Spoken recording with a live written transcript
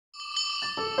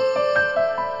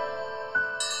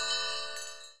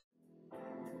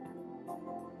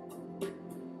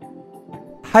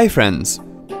Hi friends!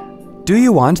 Do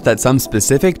you want that some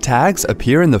specific tags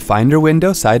appear in the Finder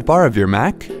window sidebar of your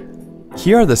Mac?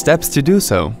 Here are the steps to do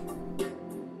so.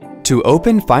 To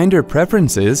open Finder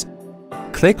Preferences,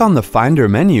 click on the Finder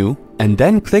menu and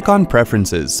then click on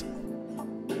Preferences.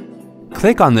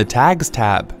 Click on the Tags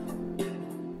tab.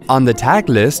 On the tag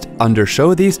list under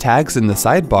Show these tags in the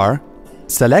sidebar,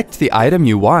 select the item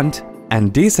you want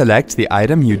and deselect the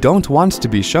item you don't want to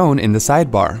be shown in the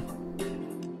sidebar.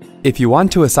 If you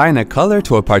want to assign a color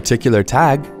to a particular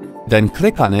tag, then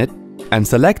click on it and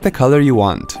select the color you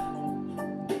want.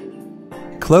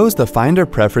 Close the Finder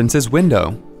Preferences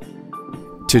window.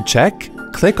 To check,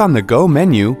 click on the Go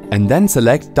menu and then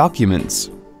select Documents.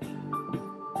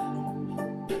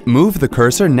 Move the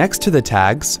cursor next to the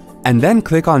tags and then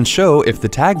click on Show if the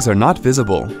tags are not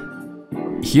visible.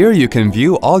 Here you can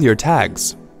view all your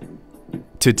tags.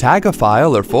 To tag a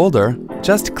file or folder,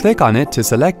 just click on it to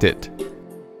select it.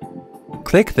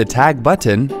 Click the Tag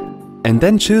button and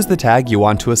then choose the tag you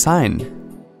want to assign.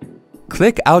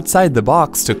 Click outside the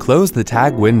box to close the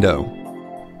tag window.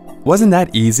 Wasn't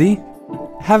that easy?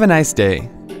 Have a nice day!